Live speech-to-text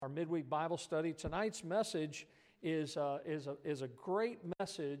midweek Bible study. Tonight's message is a great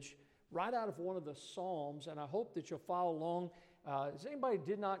message right out of one of the Psalms, and I hope that you'll follow along. Does anybody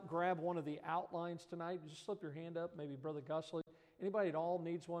did not grab one of the outlines tonight? Just slip your hand up, maybe Brother Gusley. Anybody at all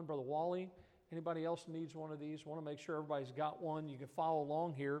needs one? Brother Wally? Anybody else needs one of these? Want to make sure everybody's got one. You can follow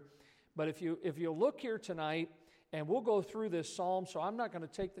along here. But if you look here tonight, and we'll go through this psalm, so I'm not going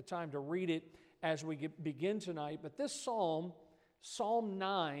to take the time to read it as we begin tonight. But this psalm, Psalm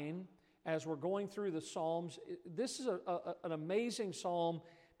 9, as we're going through the psalms, this is an amazing psalm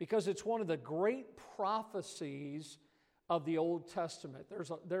because it's one of the great prophecies of the Old Testament.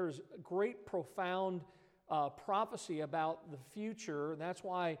 There's great, profound prophecy about the future, and that's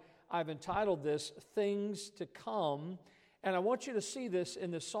why I've entitled this Things to Come. And I want you to see this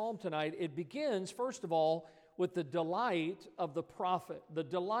in the psalm tonight. It begins, first of all, with the delight of the prophet. The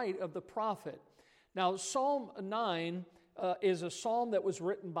delight of the prophet. Now, Psalm 9 is a psalm that was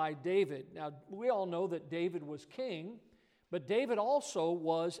written by David. Now, we all know that David was king, but David also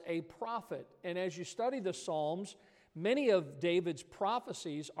was a prophet. And as you study the Psalms, many of David's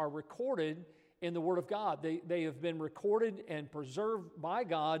prophecies are recorded in the Word of God. They have been recorded and preserved by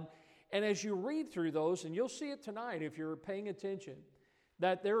God. And as you read through those, and you'll see it tonight if you're paying attention,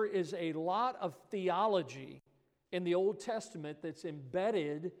 that there is a lot of theology in the Old Testament that's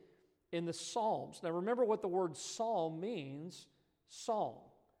embedded in the Psalms. Now remember what the word psalm means, song.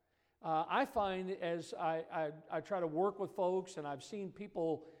 I find as I try to work with folks, and I've seen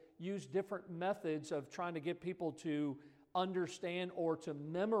people use different methods of trying to get people to understand or to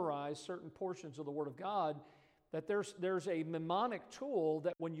memorize certain portions of the Word of God, that there's a mnemonic tool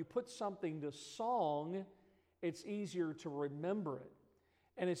that when you put something to song, it's easier to remember it.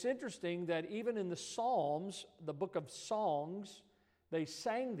 And it's interesting that even in the Psalms, the book of Songs, they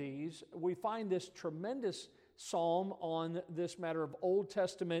sang these. We find this tremendous psalm on this matter of Old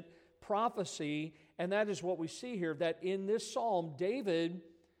Testament prophecy, and that is what we see here, that in this psalm, David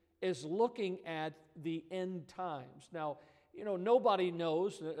is looking at the end times. Now, you know, nobody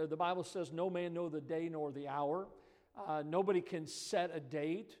knows. The Bible says no man know the day nor the hour. Nobody can set a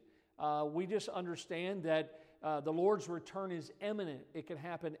date. We just understand that the Lord's return is imminent. It can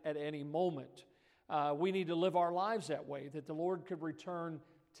happen at any moment. We need to live our lives that way, that the Lord could return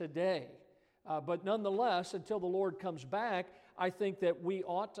today. But nonetheless, until the Lord comes back, I think that we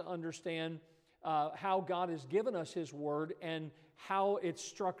ought to understand how God has given us His Word and how it's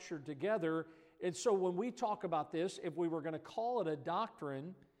structured together. And so when we talk about this, if we were going to call it a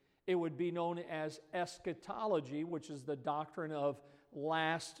doctrine, it would be known as eschatology, which is the doctrine of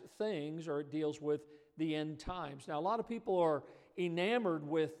last things, or it deals with the end times. Now, a lot of people are enamored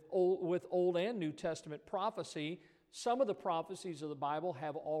with Old and New Testament prophecy. Some of the prophecies of the Bible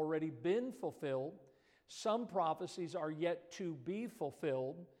have already been fulfilled. Some prophecies are yet to be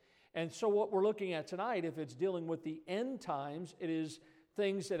fulfilled. And so what we're looking at tonight, if it's dealing with the end times, it is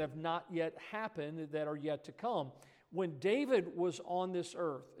things that have not yet happened that are yet to come. When David was on this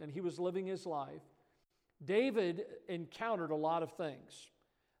earth and he was living his life, David encountered a lot of things.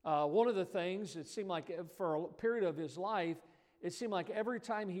 One of the things, it seemed like for a period of his life, it seemed like every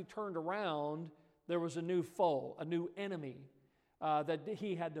time he turned around, there was a new foe, a new enemy that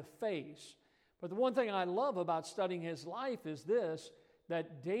he had to face. But the one thing I love about studying his life is this,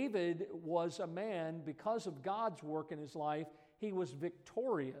 that David was a man, because of God's work in his life, he was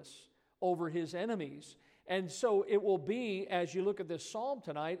victorious over his enemies. And so it will be, as you look at this psalm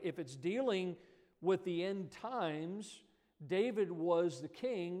tonight, if it's dealing with the end times, David was the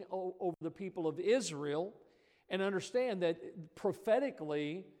king over the people of Israel. And understand that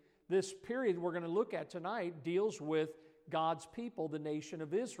prophetically, this period we're going to look at tonight deals with God's people, the nation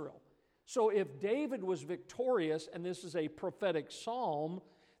of Israel. So if David was victorious, and this is a prophetic psalm,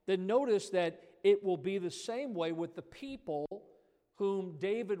 then notice that it will be the same way with the people whom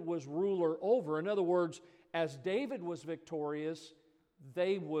David was ruler over. In other words, as David was victorious,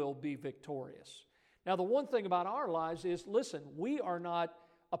 they will be victorious. Now, the one thing about our lives is, listen, we are not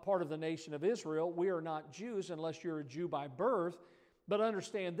a part of the nation of Israel. We are not Jews unless you're a Jew by birth. But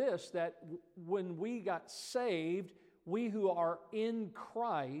understand this, that when we got saved, we who are in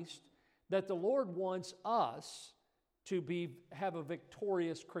Christ, that the Lord wants us to have a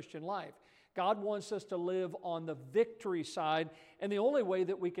victorious Christian life. God wants us to live on the victory side, and the only way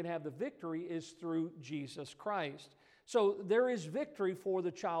that we can have the victory is through Jesus Christ. So there is victory for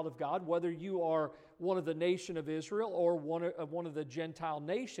the child of God, whether you are one of the nation of Israel or one of the Gentile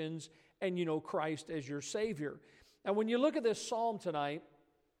nations, and you know Christ as your Savior. And when you look at this psalm tonight,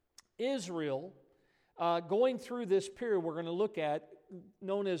 Israel, going through this period we're going to look at,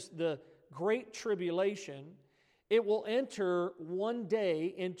 known as the Great Tribulation, it will enter one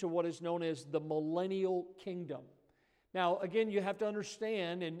day into what is known as the millennial kingdom. Now, again, you have to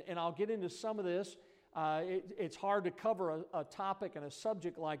understand, and I'll get into some of this. It's hard to cover a topic and a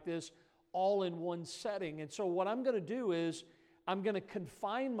subject like this all in one setting. And so what I'm going to do is I'm going to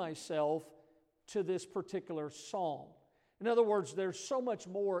confine myself to this particular psalm. In other words, there's so much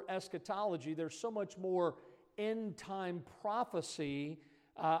more eschatology, there's so much more end-time prophecy.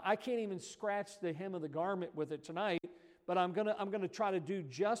 I can't even scratch the hem of the garment with it tonight, but I'm gonna try to do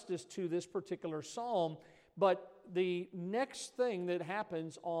justice to this particular psalm. But the next thing that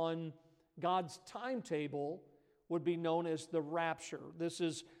happens on God's timetable would be known as the rapture. This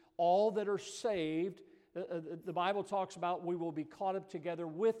is all that are saved. The Bible talks about we will be caught up together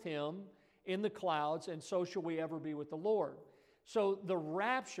with Him in the clouds, and so shall we ever be with the Lord. So the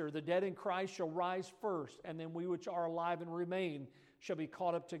rapture, the dead in Christ shall rise first, and then we which are alive and remain shall be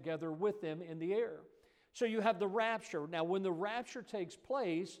caught up together with them in the air. So you have the rapture. Now, when the rapture takes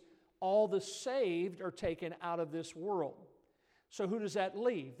place, all the saved are taken out of this world. So who does that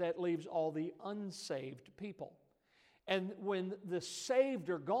leave? That leaves all the unsaved people. And when the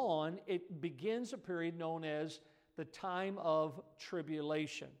saved are gone, it begins a period known as the time of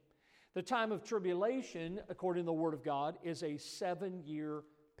tribulation. The time of tribulation, according to the Word of God, is a 7-year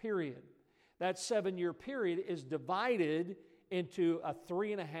period. That 7-year period is divided into a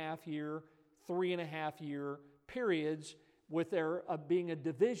 3.5-year, 3.5-year periods, with there being a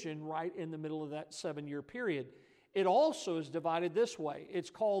division right in the middle of that 7-year period. It also is divided this way. It's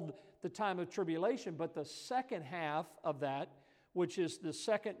called the time of tribulation, but the second half of that, which is the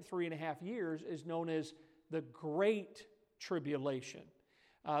second 3.5 years, is known as the Great Tribulation.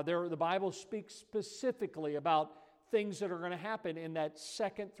 The Bible speaks specifically about things that are going to happen in that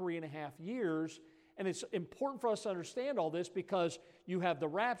second 3.5 years. And it's important for us to understand all this because you have the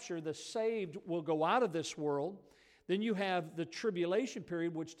rapture, the saved will go out of this world. Then you have the tribulation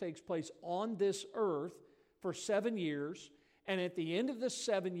period, which takes place on this earth for 7 years. And at the end of the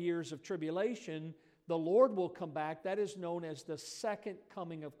 7 years of tribulation, the Lord will come back. That is known as the second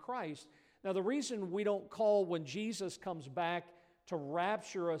coming of Christ. Now, the reason we don't call when Jesus comes back to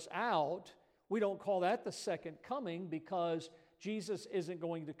rapture us out, we don't call that the second coming because Jesus isn't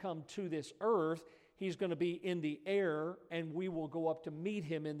going to come to this earth. He's going to be in the air, and we will go up to meet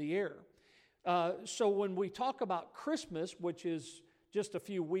Him in the air. So when we talk about Christmas, which is just a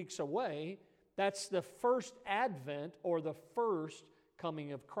few weeks away, that's the first advent or the first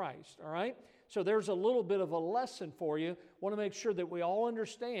coming of Christ, all right? So there's a little bit of a lesson for you. Want to make sure that we all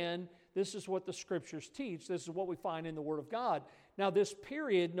understand this is what the Scriptures teach. This is what we find in the Word of God. Now, this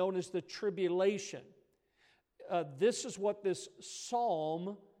period known as the tribulation, this is what this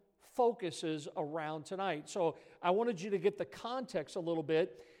psalm focuses around tonight. So I wanted you to get the context a little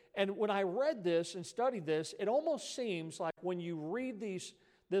bit. And when I read this and studied this, it almost seems like when you read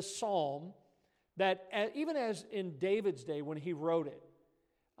this psalm, that even as in David's day when he wrote it,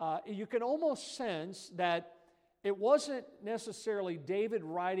 you can almost sense that it wasn't necessarily David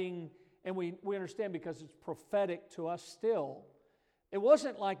writing, and we understand because it's prophetic to us still, it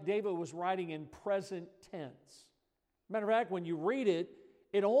wasn't like David was writing in present tense. Matter of fact, when you read it,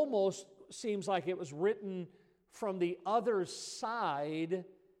 it almost seems like it was written from the other side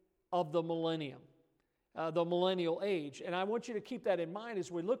of the millennium, the millennial age. And I want you to keep that in mind as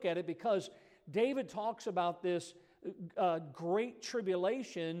we look at it because David talks about this great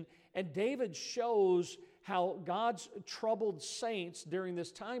tribulation, and David shows how God's troubled saints during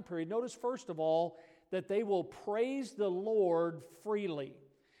this time period, notice first of all, that they will praise the Lord freely.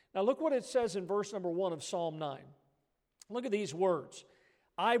 Now look what it says in verse number 1 of Psalm 9. Look at these words.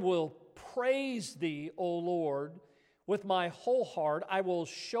 I will praise Thee, O Lord, with my whole heart. I will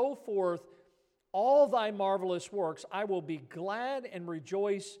show forth all Thy marvelous works. I will be glad and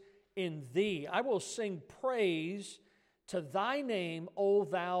rejoice in Thee. I will sing praise to Thy name, O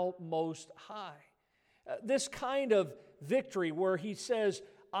Thou Most High. This kind of victory where he says,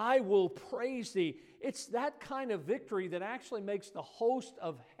 I will praise Thee, it's that kind of victory that actually makes the host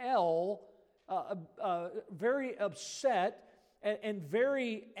of hell very upset and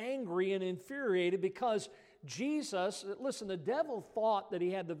very angry and infuriated because Jesus, listen, the devil thought that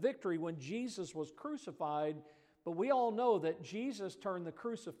he had the victory when Jesus was crucified, but we all know that Jesus turned the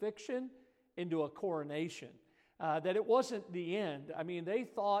crucifixion into a coronation, that it wasn't the end. I mean, they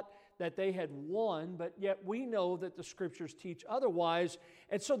thought that they had won, but yet we know that the Scriptures teach otherwise.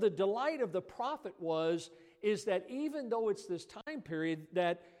 And so the delight of the prophet is that even though it's this time period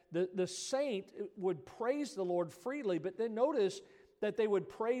that the saint would praise the Lord freely, but then notice that they would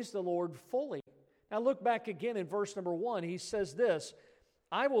praise the Lord fully. Now look back again in verse number 1. He says this,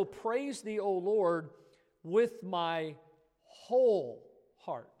 I will praise Thee, O Lord, with my whole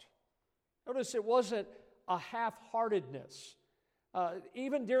heart. Notice it wasn't a half-heartedness.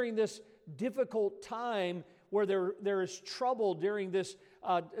 Even during this difficult time where there is trouble during this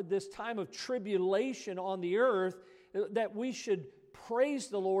time of tribulation on the earth, that we should praise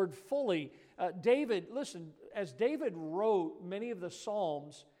the Lord fully. David, listen, as David wrote many of the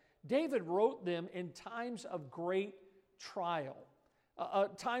Psalms, David wrote them in times of great trial,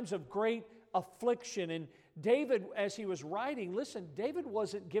 times of great affliction. And David, as he was writing, listen, David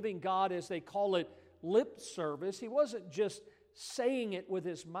wasn't giving God, as they call it, lip service. He wasn't just saying it with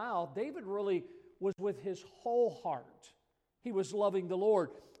his mouth. David really was with his whole heart. He was loving the Lord.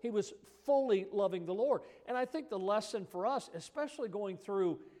 He was fully loving the Lord. And I think the lesson for us, especially going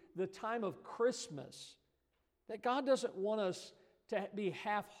through the time of Christmas, that God doesn't want us to be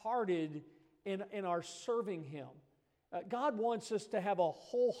half-hearted in our serving Him. God wants us to have a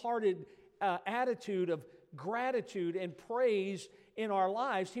wholehearted attitude of gratitude and praise in our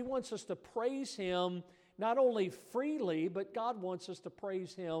lives. He wants us to praise Him not only freely, but God wants us to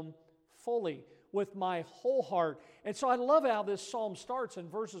praise Him fully, with my whole heart. And so I love how this psalm starts in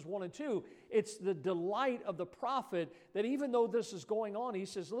verses 1 and 2. It's the delight of the prophet that even though this is going on, he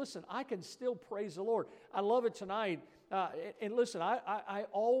says, listen, I can still praise the Lord. I love it tonight. And listen, I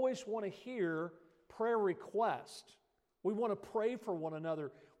always want to hear prayer requests. We want to pray for one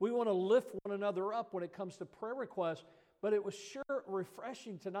another. We want to lift one another up when it comes to prayer requests. But it was sure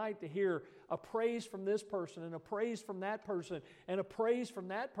refreshing tonight to hear a praise from this person and a praise from that person and a praise from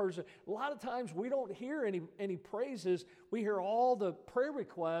that person. A lot of times we don't hear any praises. We hear all the prayer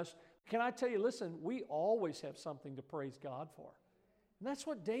requests. Can I tell you, listen, we always have something to praise God for. And that's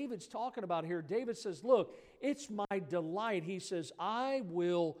what David's talking about here. David says, look, it's my delight. He says, I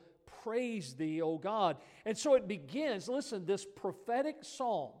will praise thee, O God. And so it begins, listen, this prophetic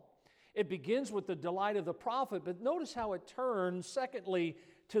psalm. It begins with the delight of the prophet, but notice how it turns, secondly,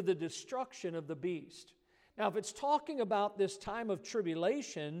 to the destruction of the beast. Now, if it's talking about this time of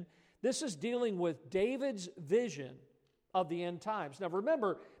tribulation, this is dealing with David's vision of the end times. Now,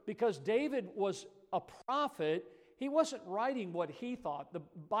 remember, because David was a prophet, he wasn't writing what he thought. The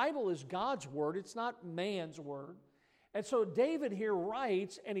Bible is God's word. It's not man's word. And so David here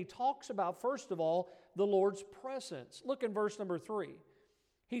writes, and he talks about, first of all, the Lord's presence. Look in verse number 3.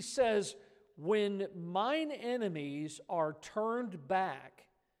 He says, when mine enemies are turned back,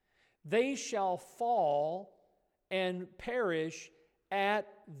 they shall fall and perish at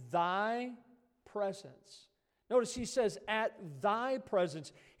thy presence. Notice he says, at thy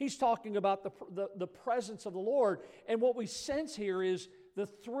presence. He's talking about the presence of the Lord. And what we sense here is the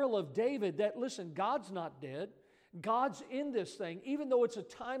thrill of David that, listen, God's not dead. God's in this thing, even though it's a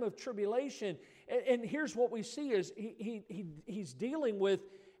time of tribulation. And here's what we see is he's dealing with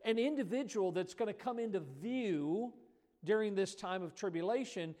an individual that's going to come into view during this time of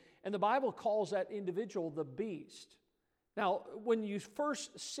tribulation, and the Bible calls that individual the beast. Now, when you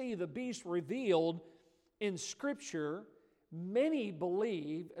first see the beast revealed in Scripture, many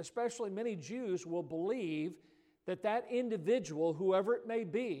believe, especially many Jews will believe, that individual, whoever it may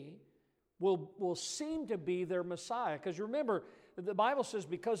be, will seem to be their Messiah. Because remember, the Bible says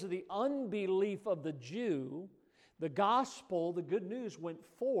because of the unbelief of the Jew, the gospel, the good news, went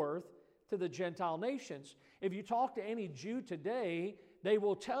forth to the Gentile nations. If you talk to any Jew today, they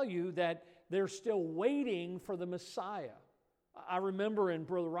will tell you that they're still waiting for the Messiah. I remember, and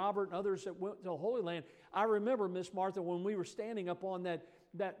Brother Robert and others that went to the Holy Land, I remember, Miss Martha, when we were standing up on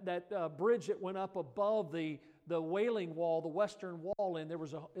that bridge that went up above the Wailing Wall, the Western Wall, and there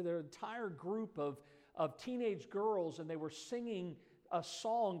was an entire group of teenage girls, and they were singing a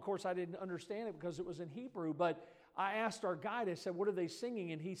song. Of course, I didn't understand it because it was in Hebrew, but I asked our guide, I said, what are they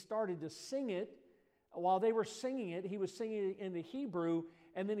singing? And he started to sing it. While they were singing it, he was singing it into Hebrew,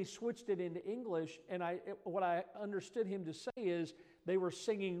 and then he switched it into English. And what I understood him to say is they were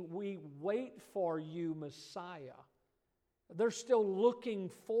singing, we wait for you, Messiah. They're still looking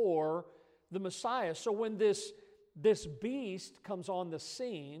for the Messiah. So when this beast comes on the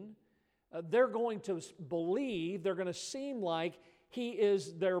scene, they're going to believe, they're going to seem like he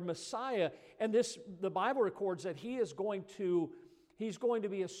is their Messiah. And the Bible records that he's going to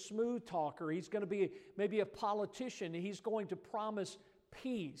be a smooth talker. He's going to be maybe a politician. He's going to promise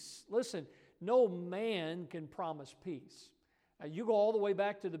peace. Listen, no man can promise peace. You go all the way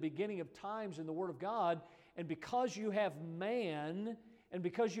back to the beginning of times in the Word of God, and because you have man, and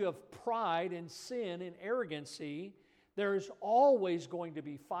because you have pride and sin and arrogancy, there's always going to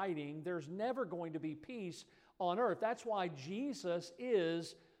be fighting. There's never going to be peace on earth. That's why Jesus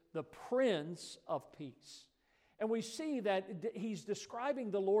is the Prince of Peace. And we see that he's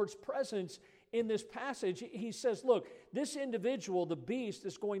describing the Lord's presence in this passage, he says, look, this individual, the beast,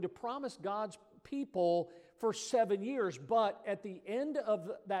 is going to promise God's people for 7 years, but at the end of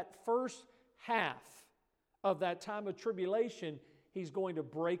that first half of that time of tribulation, he's going to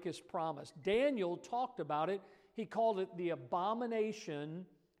break his promise. Daniel talked about it. He called it the abomination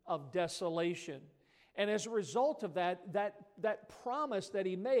of desolation. And as a result of that promise that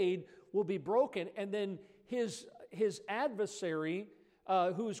he made will be broken, and then his adversary,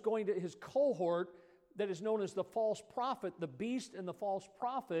 his cohort that is known as the false prophet, the beast and the false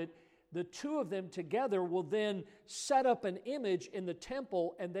prophet, the two of them together will then set up an image in the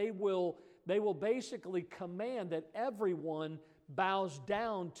temple, and they will basically command that everyone bows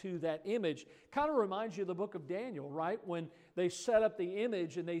down to that image. Kind of reminds you of the book of Daniel, right? When they set up the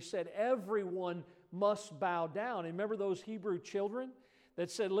image and they said everyone must bow down. And remember those Hebrew children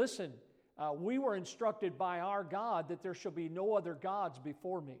that said, listen, we were instructed by our God that there shall be no other gods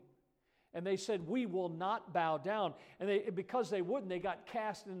before me. And they said, we will not bow down. And because they wouldn't, they got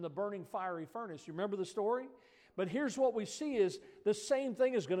cast in the burning fiery furnace. You remember the story? But here's what we see is the same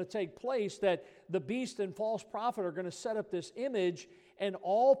thing is going to take place, that the beast and false prophet are going to set up this image, and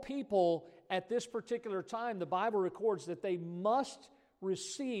all people at this particular time, the Bible records that they must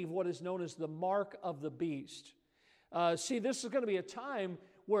receive what is known as the mark of the beast. See, this is going to be a time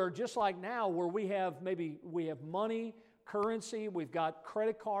where, just like now, where we have money, currency, we've got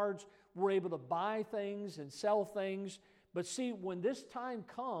credit cards, we're able to buy things and sell things. But see, when this time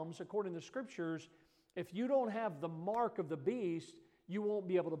comes, according to the Scriptures, if you don't have the mark of the beast, you won't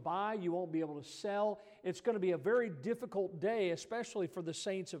be able to buy, you won't be able to sell. It's going to be a very difficult day, especially for the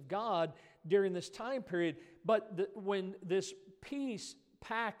saints of God during this time period. But when this peace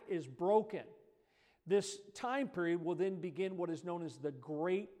pact is broken, this time period will then begin what is known as the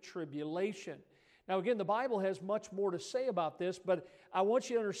Great Tribulation. Now again, the Bible has much more to say about this, but I want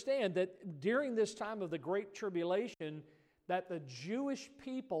you to understand that during this time of the Great Tribulation, that the Jewish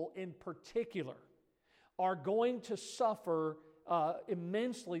people in particular are going to suffer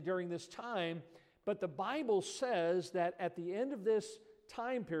immensely during this time. But the Bible says that at the end of this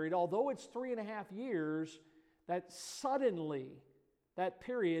time period, although it's 3.5 years, that suddenly that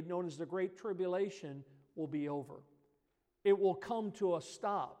period known as the Great Tribulation will be over. It will come to a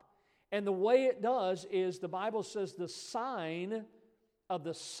stop. And the way it does is the Bible says the sign of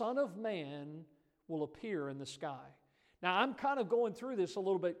the Son of Man will appear in the sky. Now, I'm kind of going through this a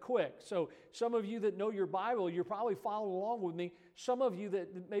little bit quick. So some of you that know your Bible, you're probably following along with me. Some of you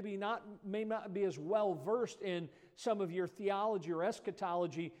that may not be as well versed in some of your theology or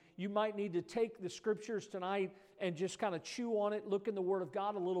eschatology, you might need to take the Scriptures tonight and just kind of chew on it, look in the Word of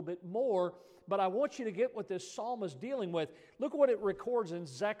God a little bit more. But I want you to get what this psalm is dealing with. Look what it records in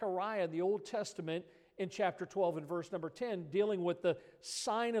Zechariah, the Old Testament, in chapter 12 and verse number 10, dealing with the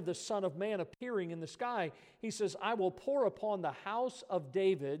sign of the Son of Man appearing in the sky. He says, I will pour upon the house of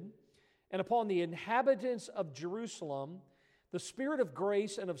David and upon the inhabitants of Jerusalem the spirit of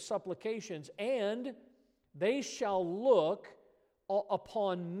grace and of supplications, and they shall look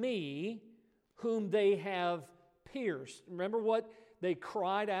upon me whom they have pierced. Remember what they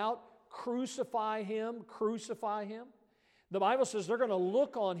cried out? Crucify him, crucify him. The Bible says they're going to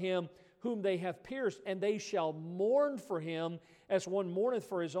look on him whom they have pierced, and they shall mourn for him as one mourneth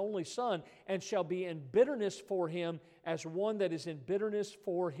for his only son, and shall be in bitterness for him as one that is in bitterness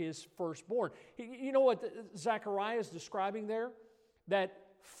for his firstborn. You know what Zechariah is describing there? That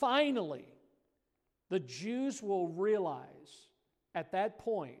finally the Jews will realize at that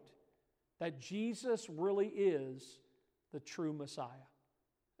point that Jesus really is the true Messiah.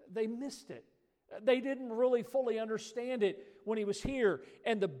 They missed it. They didn't really fully understand it when he was here.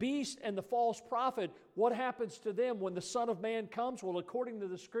 And the beast and the false prophet, what happens to them when the Son of Man comes? Well, according to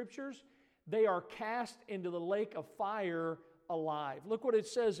the Scriptures, they are cast into the lake of fire alive. Look what it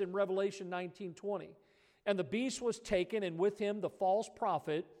says in Revelation 19:20. And the beast was taken, and with him the false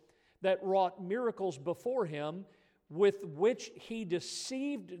prophet that wrought miracles before him, with which he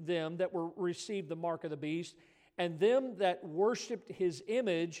deceived them that were received the mark of the beast, and them that worshipped his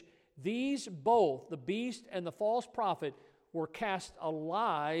image. These both, the beast and the false prophet, were cast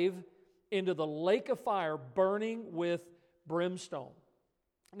alive into the lake of fire, burning with brimstone.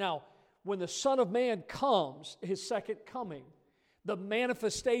 Now, when the Son of Man comes, his second coming, the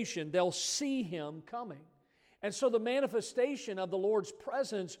manifestation, they'll see him coming. And so the manifestation of the Lord's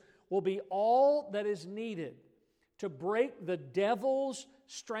presence will be all that is needed to break the devil's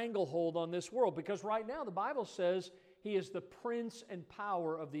stranglehold on this world. Because right now the Bible says he is the prince and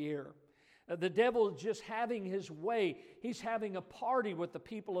power of the air. The devil is just having his way. He's having a party with the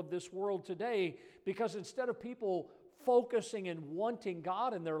people of this world today, because instead of people focusing and wanting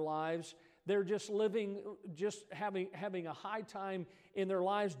God in their lives, they're just living, just having a high time in their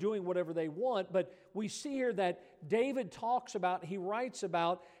lives, doing whatever they want. But we see here that David he writes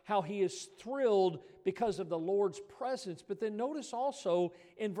about how he is thrilled because of the Lord's presence. But then notice also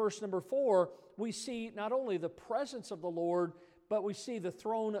in verse number 4, we see not only the presence of the Lord, but we see the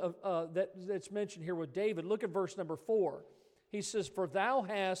throne that's mentioned here with David. Look at verse number 4. He says, "For thou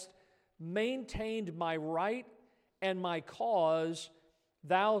hast maintained my right and my cause.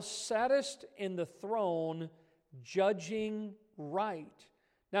 Thou sattest in the throne, judging right."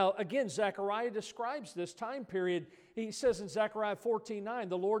 Now, again, Zechariah describes this time period. He says in Zechariah 14:9,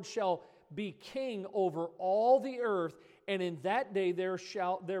 "The Lord shall be king over all the earth, and in that day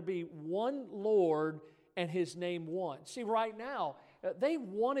there be one Lord, and his name one." See, right now, they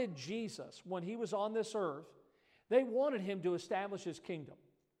wanted Jesus when he was on this earth. They wanted him to establish his kingdom.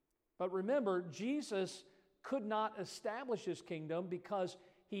 But remember, Jesus could not establish his kingdom because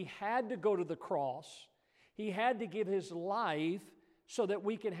he had to go to the cross. He had to give his life so that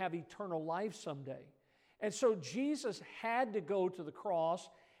we can have eternal life someday. And so Jesus had to go to the cross,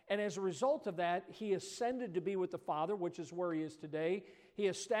 and as a result of that, he ascended to be with the Father, which is where he is today. He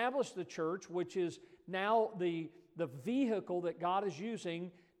established the church, which is now the vehicle that God is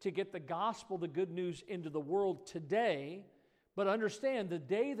using to get the gospel, the good news, into the world today. But understand, the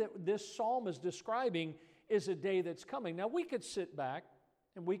day that this psalm is describing is a day that's coming. Now, we could sit back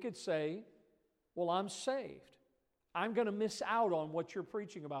and we could say, well, I'm saved. I'm going to miss out on what you're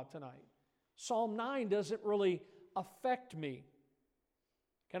preaching about tonight. Psalm 9 doesn't really affect me.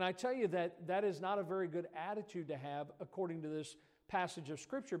 Can I tell you that that is not a very good attitude to have according to this passage of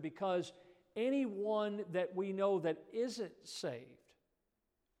Scripture, because anyone that we know that isn't saved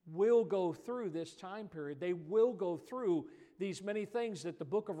will go through this time period. They will go through these many things that the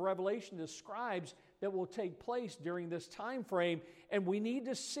book of Revelation describes that will take place during this time frame. And we need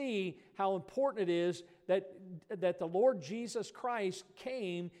to see how important it is that the Lord Jesus Christ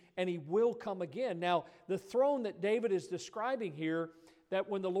came and he will come again. Now, the throne that David is describing here, that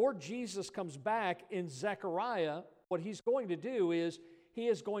when the Lord Jesus comes back in Zechariah, what he's going to do is he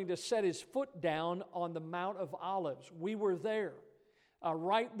is going to set his foot down on the Mount of Olives. We were there,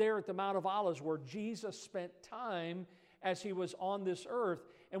 right there at the Mount of Olives, where Jesus spent time as he was on this earth.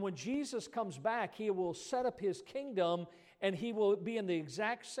 And when Jesus comes back, he will set up his kingdom, and he will be in the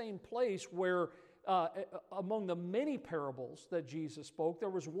exact same place where among the many parables that Jesus spoke, there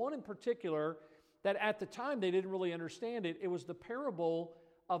was one in particular that at the time they didn't really understand it. It was the parable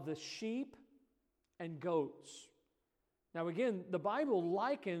of the sheep and goats. Now again, the Bible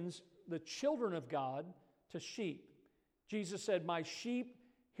likens the children of God to sheep. Jesus said, "My sheep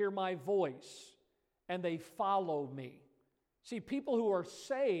hear my voice, and they follow me." See, people who are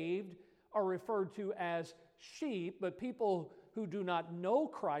saved are referred to as sheep, but people who do not know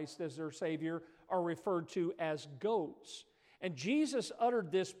Christ as their Savior are referred to as goats. And Jesus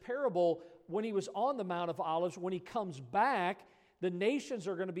uttered this parable when he was on the Mount of Olives. When he comes back, the nations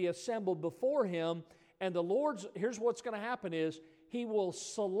are going to be assembled before him, and the Lord's, here's what's going to happen is, he will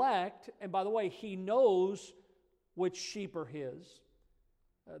select, and by the way, he knows which sheep are his.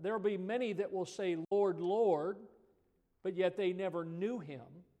 There will be many that will say, "Lord, Lord," but yet they never knew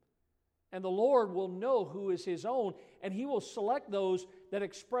him. And the Lord will know who is his own, and he will select those that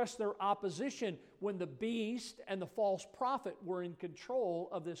express their opposition when the beast and the false prophet were in control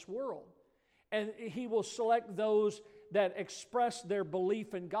of this world. And he will select those that express their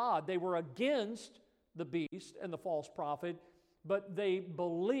belief in God. They were against the beast and the false prophet, but they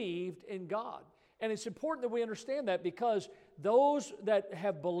believed in God. And it's important that we understand that, because those that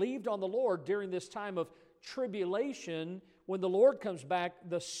have believed on the Lord during this time of tribulation, when the Lord comes back,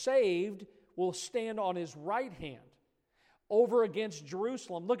 the saved will stand on his right hand over against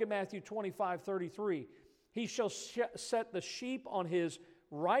Jerusalem. Look at Matthew 25:33. He shall set the sheep on his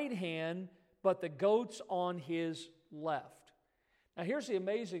right hand, but the goats on his left. Now here's the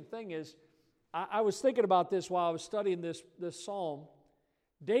amazing thing is, I was thinking about this while I was studying this psalm.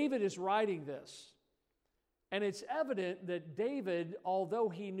 David is writing this, and it's evident that David, although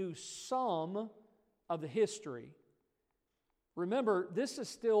he knew some of the history, remember, this is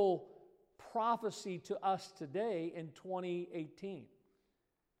still prophecy to us today in 2018.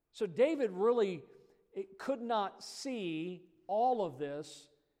 So David really could not see all of this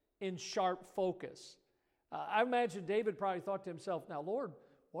in sharp focus. I imagine David probably thought to himself, "Now, Lord,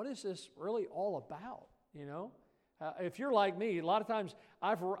 what is this really all about?" You know? If you're like me, a lot of times,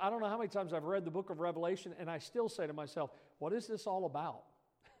 I don't know how many times I've read the book of Revelation, and I still say to myself, what is this all about?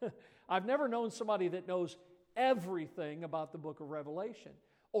 I've never known somebody that knows everything about the book of Revelation,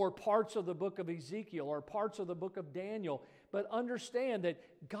 or parts of the book of Ezekiel, or parts of the book of Daniel. but understand that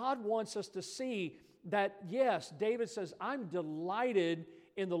God wants us to see that, yes, David says, I'm delighted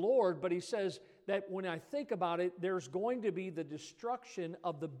in the Lord, but he says that when I think about it, there's going to be the destruction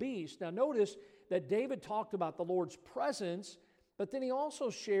of the beast. Now notice that David talked about the Lord's presence, but then he also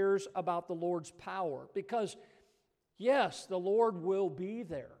shares about the Lord's power, because yes, the Lord will be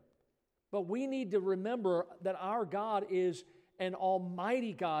there, but we need to remember that our God is an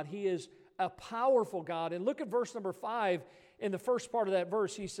almighty God. He is a powerful God. And look at verse number 5. In the first part of that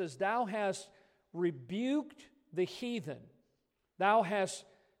verse, he says, Thou hast rebuked the heathen. Thou hast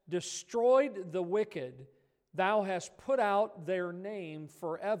destroyed the wicked. Thou hast put out their name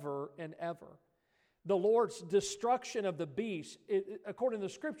forever and ever. The Lord's destruction of the beast, according to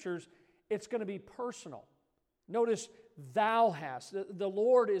the Scriptures, it's going to be personal. Notice, thou hast. The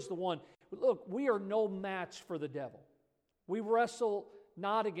Lord is the one. Look, we are no match for the devil. We wrestle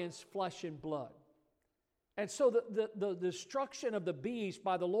not against flesh and blood. And so the destruction of the beast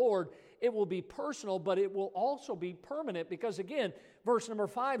by the Lord, it will be personal, but it will also be permanent, because again, verse number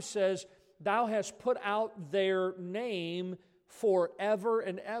 5 says, Thou hast put out their name forever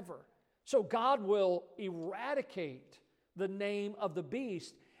and ever. So God will eradicate the name of the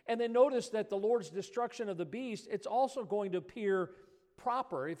beast. And then notice that the Lord's destruction of the beast, it's also going to appear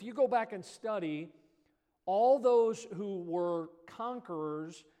proper. If you go back and study all those who were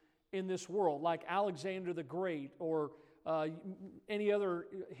conquerors in this world, like Alexander the Great or any other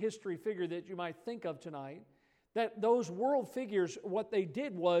history figure that you might think of tonight, that those world figures, what they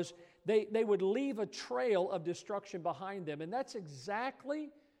did was they would leave a trail of destruction behind them. And that's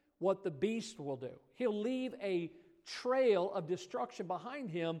exactly what the beast will do. He'll leave a trail of destruction behind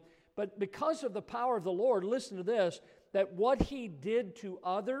him, but because of the power of the Lord, listen to this, that what he did to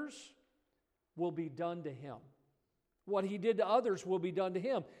others will be done to him. What he did to others will be done to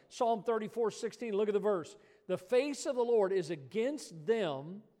him. Psalm 34:16, look at the verse. The face of the Lord is against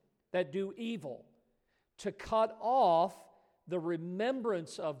them that do evil, to cut off the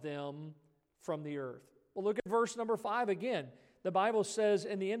remembrance of them from the earth. Well, look at verse number 5 again. The Bible says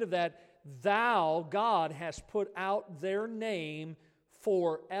in the end of that, Thou, God, hast put out their name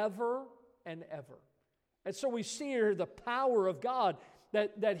forever and ever. And so we see here the power of God,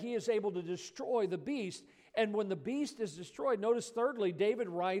 that he is able to destroy the beast. And when the beast is destroyed, notice thirdly, David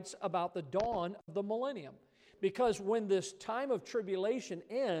writes about the dawn of the millennium. Because when this time of tribulation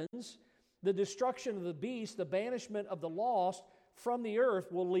ends, the destruction of the beast, the banishment of the lost from the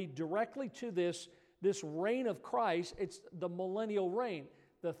earth will lead directly to this reign of Christ. It's the millennial reign,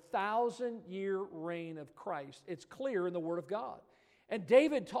 the 1,000-year reign of Christ. It's clear in the Word of God. And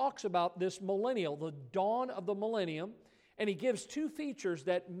David talks about this millennial, the dawn of the millennium, and he gives two features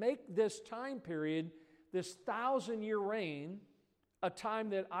that make this time period, this 1,000-year reign, a time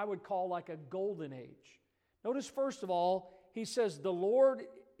that I would call like a golden age. Notice, first of all, he says the Lord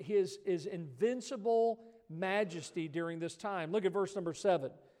is invincible majesty during this time. Look at verse number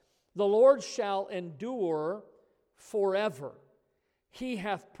 7. The Lord shall endure forever. He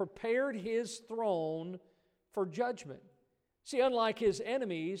hath prepared his throne for judgment. See, unlike his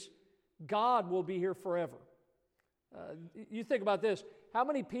enemies, God will be here forever. You think about this. How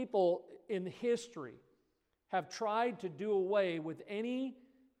many people in history have tried to do away with any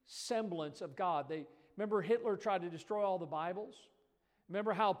semblance of God? Remember Hitler tried to destroy all the Bibles?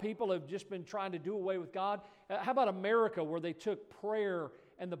 Remember how people have just been trying to do away with God? How about America, where they took prayer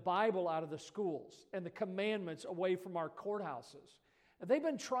and the Bible out of the schools and the commandments away from our courthouses? They've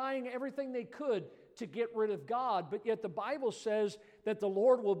been trying everything they could to get rid of God, but yet the Bible says that the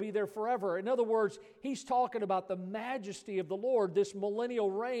Lord will be there forever. In other words, he's talking about the majesty of the Lord, this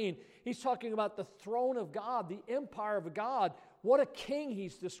millennial reign. He's talking about the throne of God, the empire of God. What a king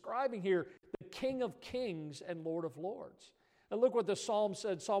he's describing here, the King of kings and Lord of lords. And look what the Psalm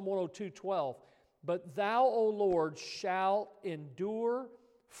said, Psalm 102:12. But thou, O Lord, shalt endure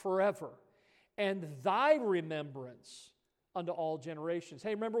forever, and thy remembrance unto all generations.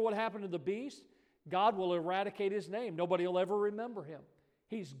 Hey, remember what happened to the beast? God will eradicate his name. Nobody will ever remember him.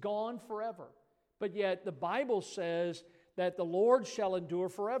 He's gone forever. But yet the Bible says that the Lord shall endure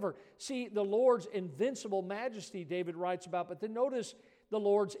forever. See, the Lord's invincible majesty, David writes about, but then notice the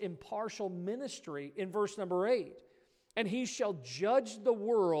Lord's impartial ministry in verse number 8. And he shall judge the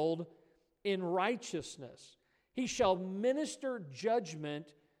world in righteousness. He shall minister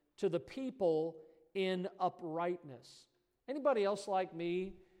judgment to the people in uprightness. Anybody else like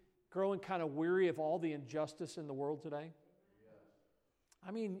me growing kind of weary of all the injustice in the world today?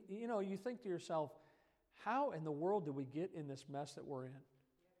 I mean, you think to yourself, how in the world did we get in this mess that we're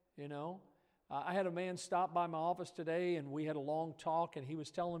in? I had a man stop by my office today, and we had a long talk, and he was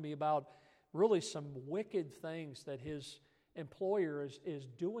telling me about really some wicked things that his employer is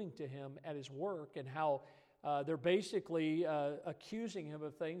doing to him at his work, and how they're basically accusing him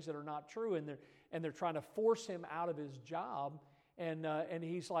of things that are not true, and they're trying to force him out of his job. And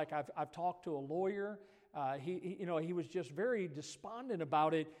he's like, I've talked to a lawyer. He was just very despondent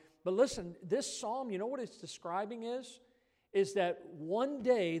about it. But listen, this psalm, you know what it's describing is that one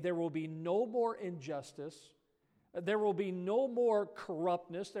day there will be no more injustice, there will be no more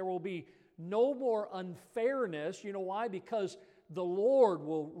corruptness, there will be no more unfairness. You know why? Because the Lord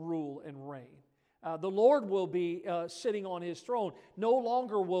will rule and reign. The Lord will be sitting on His throne. No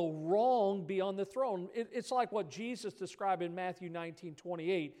longer will wrong be on the throne. It's like what Jesus described in Matthew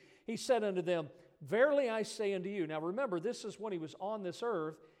 19:28. He said unto them, Verily I say unto you. Now remember, this is when He was on this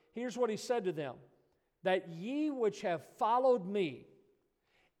earth. Here's what He said to them. That ye which have followed me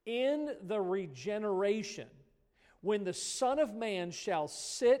in the regeneration, when the Son of Man shall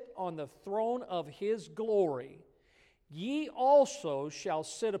sit on the throne of His glory, ye also shall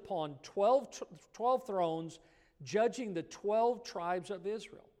sit upon 12 thrones, judging the 12 tribes of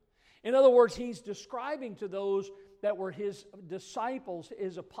Israel. In other words, He's describing to those that were His disciples,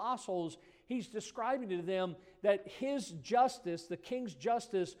 His apostles, He's describing to them that His justice, the King's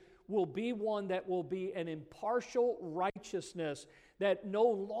justice, will be one that will be an impartial righteousness, that no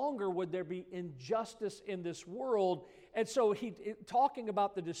longer would there be injustice in this world. And so talking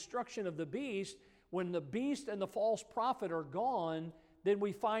about the destruction of the beast, when the beast and the false prophet are gone, then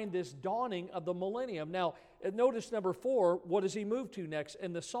we find this dawning of the millennium. Now, notice number 4, what does he move to next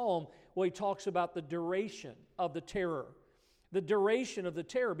in the psalm? Well, he talks about the duration of the terror. The duration of the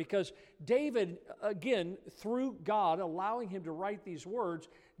terror, because David, again, through God allowing him to write these words,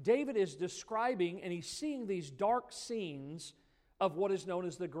 David is describing and he's seeing these dark scenes of what is known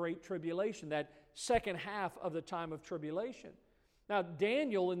as the Great Tribulation, that second half of the time of tribulation. Now,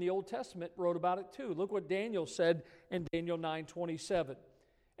 Daniel in the Old Testament wrote about it too. Look what Daniel said in Daniel 9:27.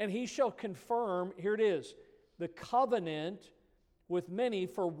 And he shall confirm, here it is, the covenant with many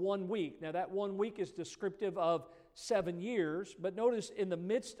for 1 week. Now, that 1 week is descriptive of 7 years, but notice in the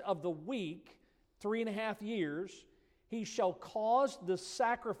midst of the week, 3.5 years, he shall cause the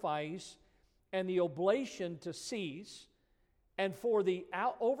sacrifice and the oblation to cease, and for the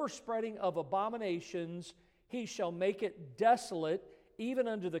overspreading of abominations he shall make it desolate, even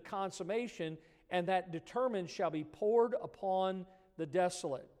unto the consummation, and that determined shall be poured upon the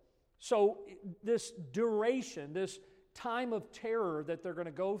desolate. So this duration, this time of terror that they're going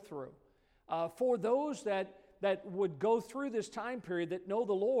to go through, for those that would go through this time period that know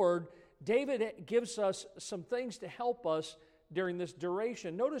the Lord, David gives us some things to help us during this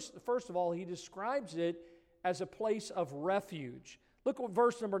duration. Notice, first of all, he describes it as a place of refuge. Look what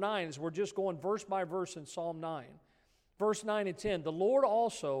verse number 9 is. We're just going verse by verse in Psalm 9. Verse 9 and 10. The Lord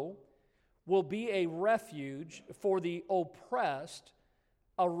also will be a refuge for the oppressed,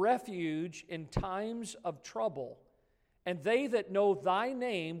 a refuge in times of trouble. And they that know thy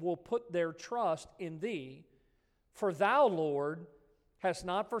name will put their trust in thee. For thou, Lord, hast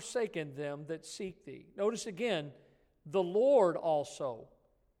not forsaken them that seek thee. Notice again, the Lord also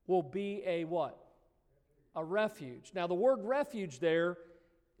will be a what? A refuge. Now the word refuge there,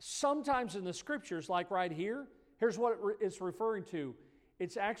 sometimes in the scriptures, like right here, here's what it's referring to.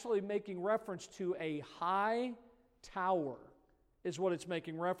 It's actually making reference to a high tower, is what it's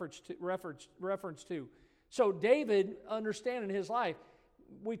making reference to. So David, understanding his life,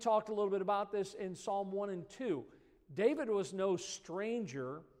 we talked a little bit about this in Psalm 1 and 2. David was no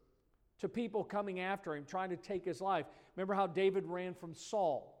stranger to people coming after him, trying to take his life. Remember how David ran from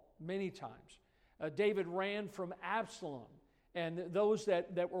Saul many times. David ran from Absalom and those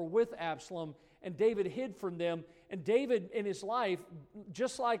that were with Absalom, and David hid from them. And David, in his life,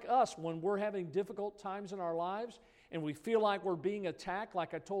 just like us, when we're having difficult times in our lives and we feel like we're being attacked,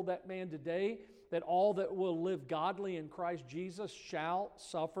 like I told that man today, that all that will live godly in Christ Jesus shall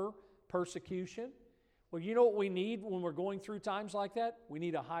suffer persecution. Well, you know what we need when we're going through times like that? We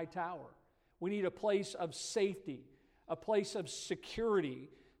need a high tower. We need a place of safety, a place of security,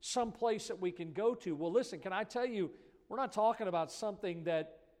 some place that we can go to. Well, listen, can I tell you, we're not talking about something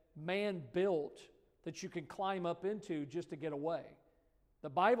that man built that you can climb up into just to get away. The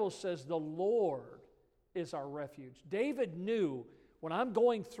Bible says the Lord is our refuge. David knew, when I'm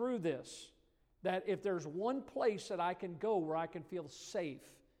going through this, that if there's one place that I can go where I can feel safe,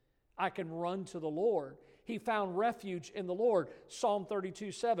 I can run to the Lord. He found refuge in the Lord. Psalm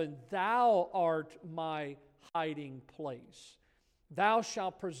 32:7, Thou art my hiding place. Thou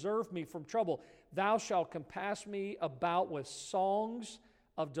shalt preserve me from trouble. Thou shalt compass me about with songs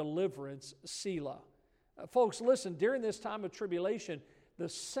of deliverance, Selah. Folks, listen, during this time of tribulation, the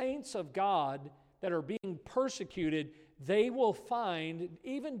saints of God that are being persecuted, they will find,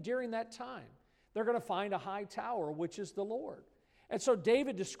 even during that time, they're going to find a high tower, which is the Lord. And so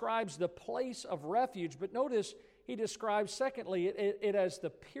David describes the place of refuge, but notice he describes, secondly, it as the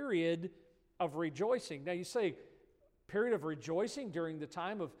period of rejoicing. Now you say, period of rejoicing during the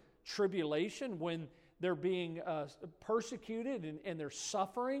time of tribulation when they're being persecuted and they're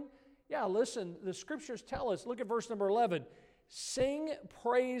suffering? Yeah, listen, the Scriptures tell us, look at verse number 11, sing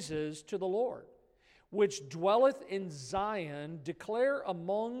praises to the Lord, which dwelleth in Zion, declare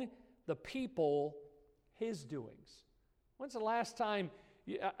among the people His doings. When's the last time,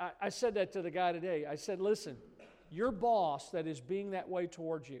 I said that to the guy today, I said, listen, your boss that is being that way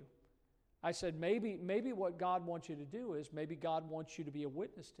towards you, I said, maybe what God wants you to do is, maybe God wants you to be a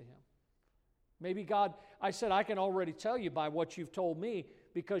witness to him. Maybe God, I said, I can already tell you by what you've told me,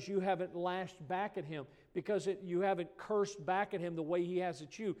 because you haven't lashed back at him, because you haven't cursed back at him the way he has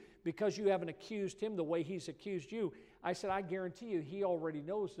at you, because you haven't accused him the way he's accused you. I said, I guarantee you, he already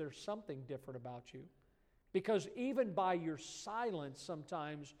knows there's something different about you. Because even by your silence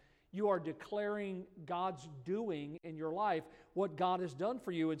sometimes, you are declaring God's doing in your life, what God has done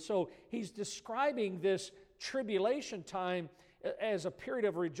for you. And so he's describing this tribulation time as a period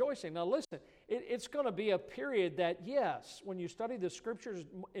of rejoicing. Now listen, it's going to be a period that, yes, when you study the Scriptures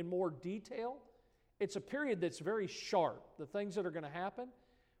in more detail, it's a period that's very sharp, the things that are going to happen.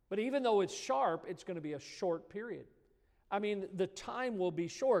 But even though it's sharp, it's going to be a short period. I mean, the time will be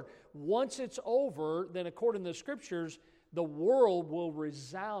short. Once it's over, then according to the Scriptures, the world will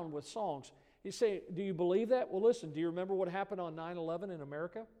resound with songs. You say, do you believe that? Well, listen, do you remember what happened on 9/11 in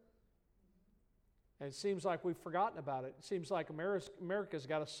America? And it seems like we've forgotten about it. It seems like America's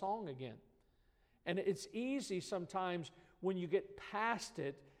got a song again. And it's easy sometimes when you get past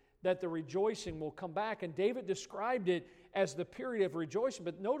it that the rejoicing will come back. And David described it as the period of rejoicing.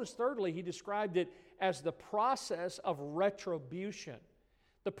 But notice, thirdly, he described it as the process of retribution.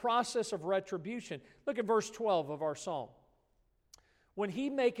 The process of retribution. Look at verse 12 of our psalm. When he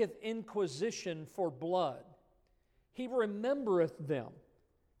maketh inquisition for blood, he remembereth them.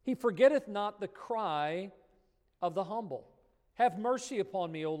 He forgetteth not the cry of the humble. Have mercy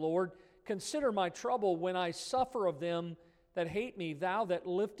upon me, O Lord. Consider my trouble when I suffer of them that hate me, thou that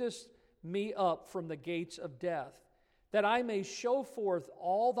liftest me up from the gates of death, that I may show forth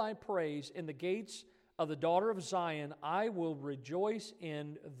all thy praise in the gates of the daughter of Zion. I will rejoice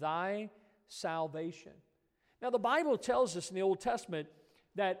in thy salvation. Now, the Bible tells us in the Old Testament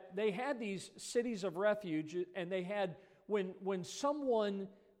that they had these cities of refuge, and they had, when someone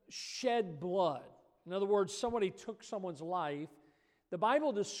shed blood, in other words, somebody took someone's life, the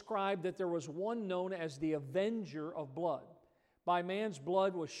Bible described that there was one known as the avenger of blood. By man's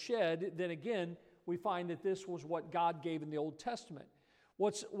blood was shed, then again, we find that this was what God gave in the Old Testament.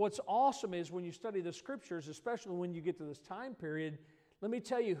 What's awesome is when you study the Scriptures, especially when you get to this time period, let me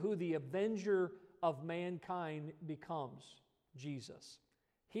tell you who the avenger of mankind becomes: Jesus.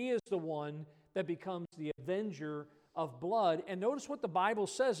 He is the one that becomes the avenger of blood. And notice what the Bible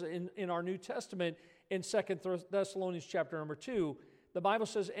says in our New Testament in 2 Thessalonians chapter number 2. The Bible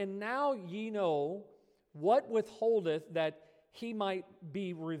says, and now ye know what withholdeth that he might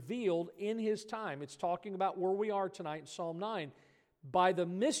be revealed in his time. It's talking about where we are tonight in Psalm 9. By the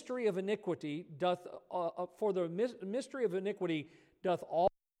mystery of iniquity for the mystery of iniquity doth all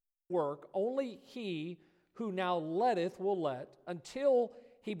work. Only he who now letteth will let until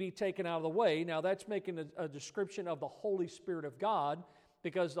he be taken out of the way. Now that's making a description of the Holy Spirit of God,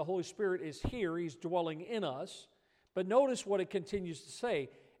 because the Holy Spirit is here. He's dwelling in us. But notice what it continues to say.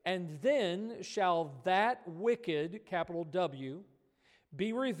 And then shall that wicked, capital W,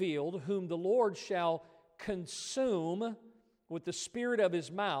 be revealed, whom the Lord shall consume with the spirit of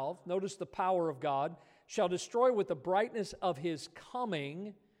his mouth. Notice the power of God. Shall destroy with the brightness of his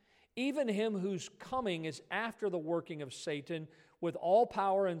coming, even him whose coming is after the working of Satan, with all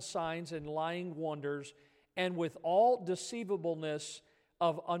power and signs and lying wonders, and with all deceivableness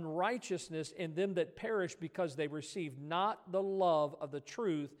of unrighteousness in them that perish, because they receive not the love of the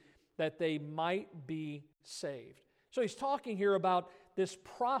truth, that they might be saved. So he's talking here about this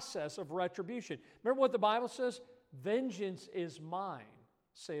process of retribution. Remember what the Bible says? Vengeance is mine,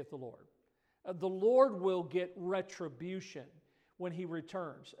 saith the Lord. The Lord will get retribution when he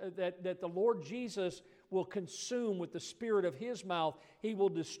returns. That the Lord Jesus will consume with the spirit of his mouth. He will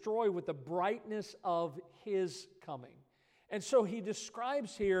destroy with the brightness of his coming. And so he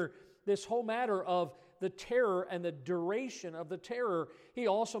describes here this whole matter of the terror and the duration of the terror. He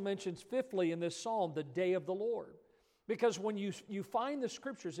also mentions, fifthly, in this psalm, the day of the Lord. Because when you find the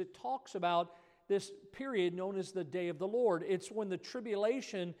Scriptures, it talks about this period known as the day of the Lord. It's when the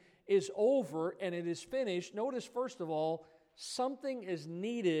tribulation is over and it is finished, notice first of all, something is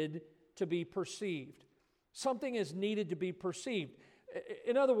needed to be perceived. Something is needed to be perceived.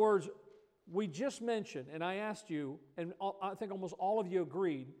 In other words, we just mentioned, and I asked you, and I think almost all of you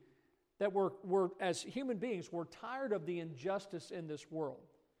agreed, that we're as human beings, we're tired of the injustice in this world.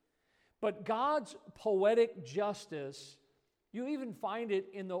 But God's poetic justice, you even find it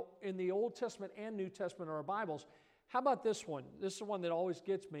in the Old Testament and New Testament of our Bibles. How about this one? This is the one that always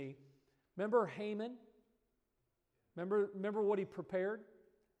gets me. Remember Haman? Remember what he prepared?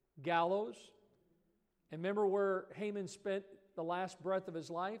 Gallows. And remember where Haman spent the last breath of his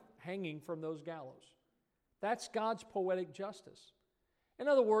life? Hanging from those gallows. That's God's poetic justice. In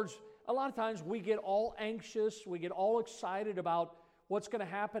other words, a lot of times we get all anxious, we get all excited about what's going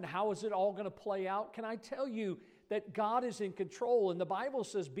to happen, how is it all going to play out. Can I tell you that God is in control? And the Bible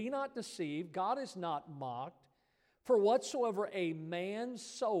says, be not deceived, God is not mocked. For whatsoever a man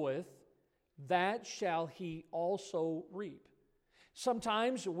soweth, that shall he also reap.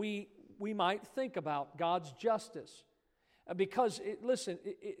 Sometimes we might think about God's justice because,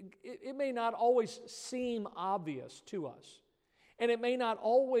 it may not always seem obvious to us. And it may not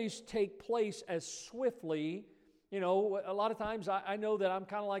always take place as swiftly. You know, a lot of times I know that I'm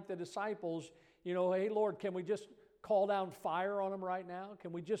kind of like the disciples. You know, hey, Lord, can we just call down fire on them right now?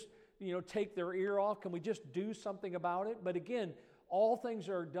 Can we just, take their ear off? Can we just do something about it? But again, all things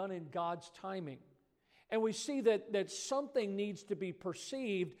are done in God's timing. And we see that something needs to be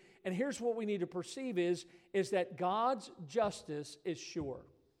perceived. And here's what we need to perceive is that God's justice is sure.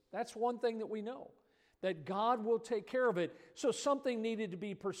 That's one thing that we know, that God will take care of it. So something needed to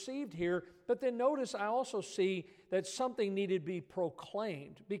be perceived here. But then notice I also see that something needed to be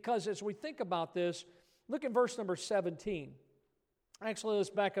proclaimed. Because as we think about this, look at verse number 17. Actually, let's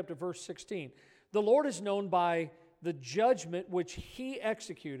back up to verse 16. The Lord is known by the judgment which he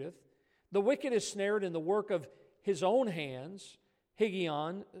executeth. The wicked is snared in the work of his own hands.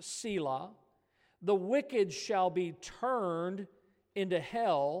 Higgaion, Selah. The wicked shall be turned into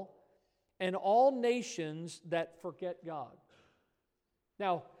hell, and all nations that forget God.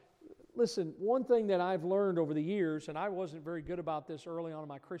 Now, listen, one thing that I've learned over the years, and I wasn't very good about this early on in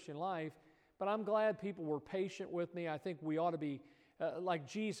my Christian life, but I'm glad people were patient with me. I think we ought to be like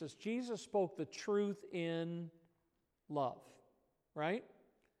Jesus. Jesus spoke the truth in love, right?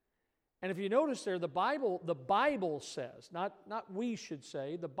 And if you notice there, the Bible says, not we should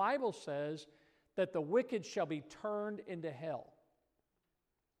say, the Bible says that the wicked shall be turned into hell.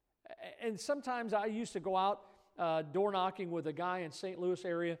 And sometimes I used to go out door knocking with a guy in St. Louis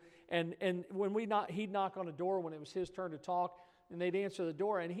area, and when he'd knock on a door when it was his turn to talk, and they'd answer the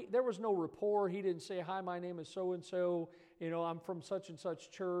door, and there was no rapport. He didn't say, hi, my name is so-and-so, I'm from such and such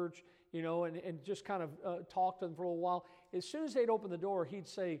church, and just kind of talk to them for a little while. As soon as they'd open the door, he'd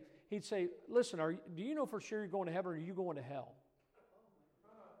say, listen, do you know for sure you're going to heaven or are you going to hell?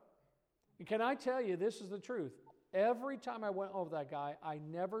 And can I tell you, this is the truth. Every time I went over that guy, I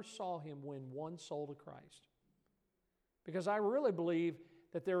never saw him win one soul to Christ. Because I really believe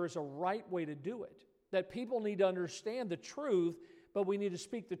that there is a right way to do it. That people need to understand the truth, but we need to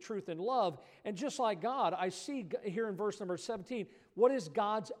speak the truth in love. And just like God, I see here in verse number 17, what is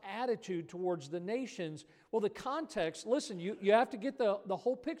God's attitude towards the nations? Well, the context, listen, you have to get the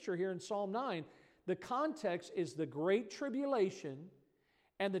whole picture here in Psalm 9. The context is the great tribulation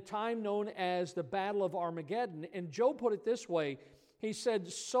and the time known as the Battle of Armageddon. And Job put it this way. He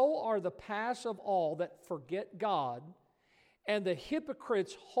said, so are the paths of all that forget God, and the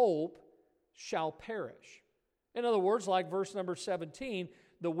hypocrite's hope shall perish. In other words, like verse number 17,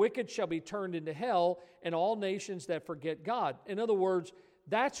 the wicked shall be turned into hell, and all nations that forget God. In other words,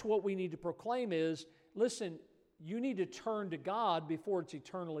 that's what we need to proclaim is, listen, you need to turn to God before it's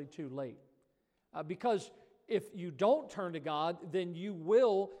eternally too late. Because if you don't turn to God, then you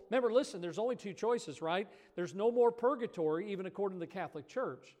will. Remember, listen, there's only two choices, right? There's no more purgatory, even according to the Catholic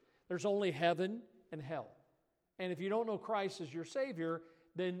Church. There's only heaven and hell. And if you don't know Christ as your Savior,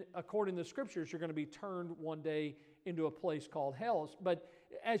 then according to the Scriptures, you're going to be turned one day into a place called hell. But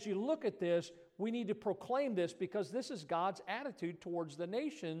as you look at this, we need to proclaim this because this is God's attitude towards the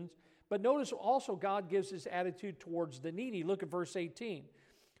nations. But notice also God gives His attitude towards the needy. Look at verse 18.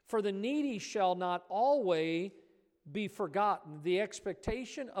 For the needy shall not always be forgotten. The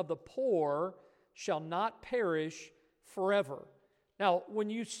expectation of the poor shall not perish forever. Now, when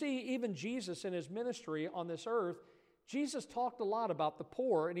you see even Jesus in His ministry on this earth, Jesus talked a lot about the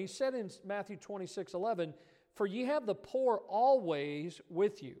poor, and He said in Matthew 26:11, for ye have the poor always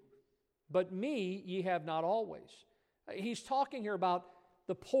with you, but me ye have not always. He's talking here about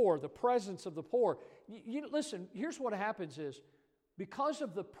the poor, the presence of the poor. Listen, here's what happens is, because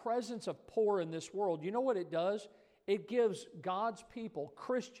of the presence of poor in this world, you know what it does? It gives God's people,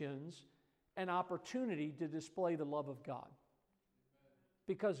 Christians, an opportunity to display the love of God.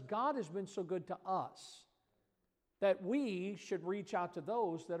 Because God has been so good to us that we should reach out to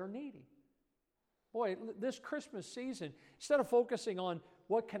those that are needy. Boy, this Christmas season, instead of focusing on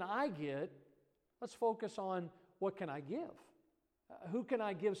what can I get, let's focus on what can I give. Who can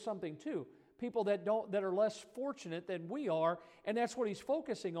I give something to? People that are less fortunate than we are, and that's what he's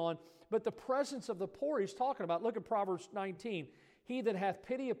focusing on. But the presence of the poor he's talking about. Look at Proverbs 19. He that hath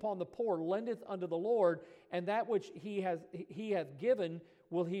pity upon the poor lendeth unto the Lord, and that which he hath given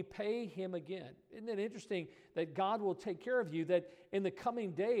will he pay him again. Isn't it interesting that God will take care of you, that in the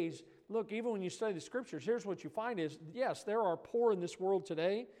coming days, look, even when you study the Scriptures, here's what you find is, yes, there are poor in this world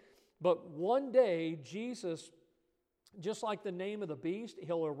today, but one day Jesus, just like the name of the beast,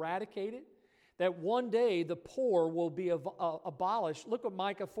 he'll eradicate it. That one day the poor will be abolished. Look what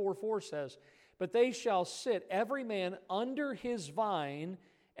Micah 4:4 says. But they shall sit every man under his vine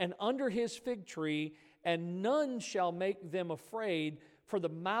and under his fig tree, and none shall make them afraid, for the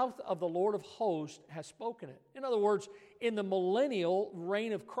mouth of the Lord of hosts has spoken it. In other words, in the millennial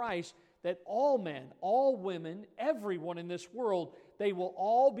reign of Christ, that all men, all women, everyone in this world, they will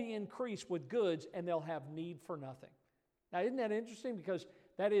all be increased with goods, and they'll have need for nothing. Now, isn't that interesting? Because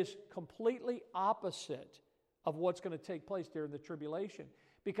that is completely opposite of what's going to take place during the tribulation.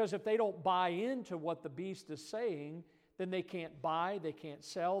 Because if they don't buy into what the beast is saying, then they can't buy, they can't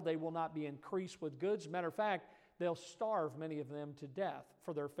sell, they will not be increased with goods. Matter of fact, they'll starve many of them to death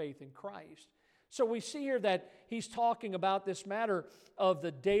for their faith in Christ. So we see here that he's talking about this matter of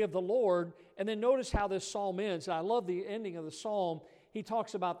the day of the Lord, and then notice how this psalm ends. And I love the ending of the psalm. He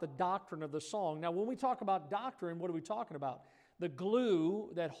talks about the doctrine of the song. Now, when we talk about doctrine, what are we talking about? The glue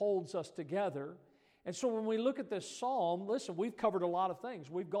that holds us together. And so when we look at this psalm, listen, we've covered a lot of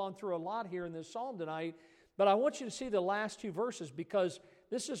things. We've gone through a lot here in this psalm tonight, but I want you to see the last two verses because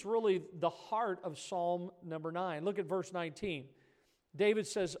this is really the heart of Psalm number 9. Look at verse 19. David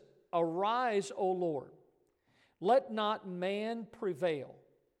says, "Arise, O Lord, let not man prevail.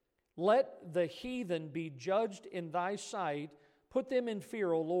 Let the heathen be judged in thy sight. Put them in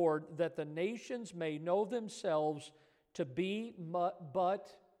fear, O Lord, that the nations may know themselves to be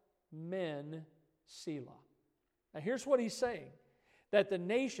but men, Selah." Now here's what he's saying. That the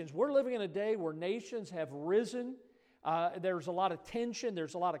nations, we're living in a day where nations have risen. There's a lot of tension.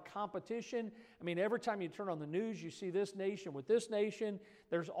 There's a lot of competition. I mean, every time you turn on the news, you see this nation with this nation.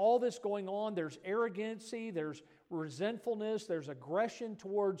 There's all this going on. There's arrogancy. There's resentfulness. There's aggression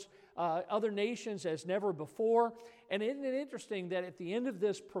towards other nations as never before. And isn't it interesting that at the end of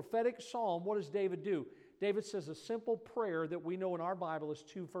this prophetic psalm, what does David do? David says a simple prayer that we know in our Bible is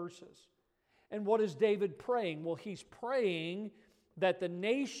 2 verses. And what is David praying? Well, he's praying that the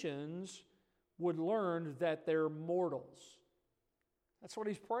nations would learn that they're mortals. That's what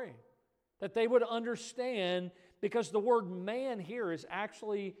he's praying. That they would understand, because the word man here is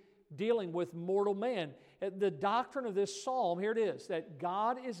actually dealing with mortal man. The doctrine of this psalm, here it is, that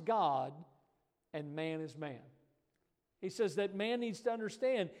God is God and man is man. He says that man needs to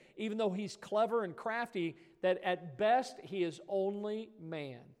understand, even though he's clever and crafty, that at best he is only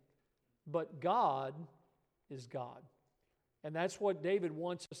man. But God is God. And that's what David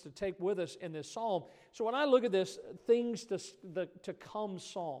wants us to take with us in this psalm. So when I look at this things to come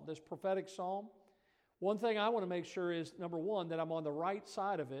psalm, this prophetic psalm, one thing I want to make sure is, number one, that I'm on the right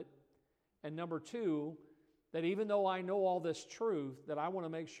side of it. And number two, that even though I know all this truth, that I want to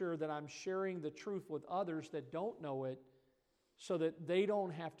make sure that I'm sharing the truth with others that don't know it, so that they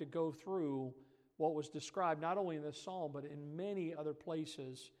don't have to go through what was described not only in this psalm, but in many other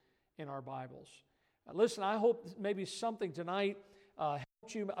places in our Bibles. Listen, I hope maybe something tonight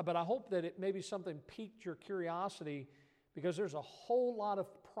helped you, but I hope that it maybe something piqued your curiosity, because there's a whole lot of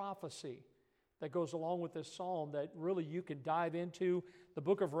prophecy that goes along with this psalm that really you can dive into. The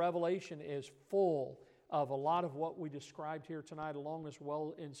book of Revelation is full of a lot of what we described here tonight, along as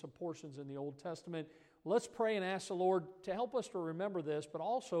well in some portions in the Old Testament. Let's pray and ask the Lord to help us to remember this, but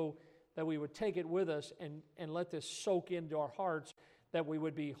also that we would take it with us and let this soak into our hearts, that we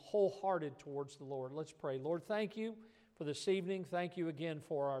would be wholehearted towards the Lord. Let's pray. Lord, thank you for this evening. Thank you again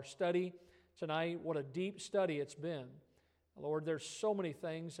for our study tonight. What a deep study it's been. Lord, there's so many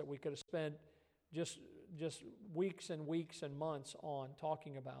things that we could have spent just weeks and weeks and months on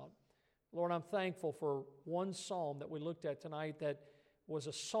talking about. Lord, I'm thankful for one psalm that we looked at tonight that was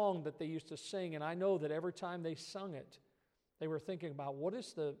a song that they used to sing, and I know that every time they sung it, they were thinking about what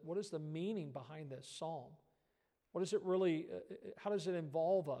is the meaning behind this psalm? What is it really, how does it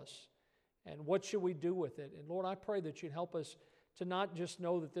involve us? And what should we do with it? And Lord, I pray that you'd help us to not just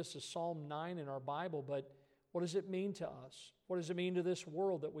know that this is Psalm 9 in our Bible, but what does it mean to us? What does it mean to this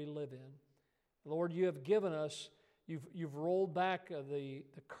world that we live in? Lord, you have given us, you've rolled back the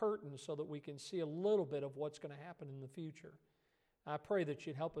curtain so that we can see a little bit of what's going to happen in the future. I pray that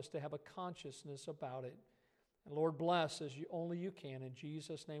you'd help us to have a consciousness about it. And Lord, bless as only you can. In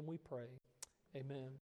Jesus' name we pray. Amen.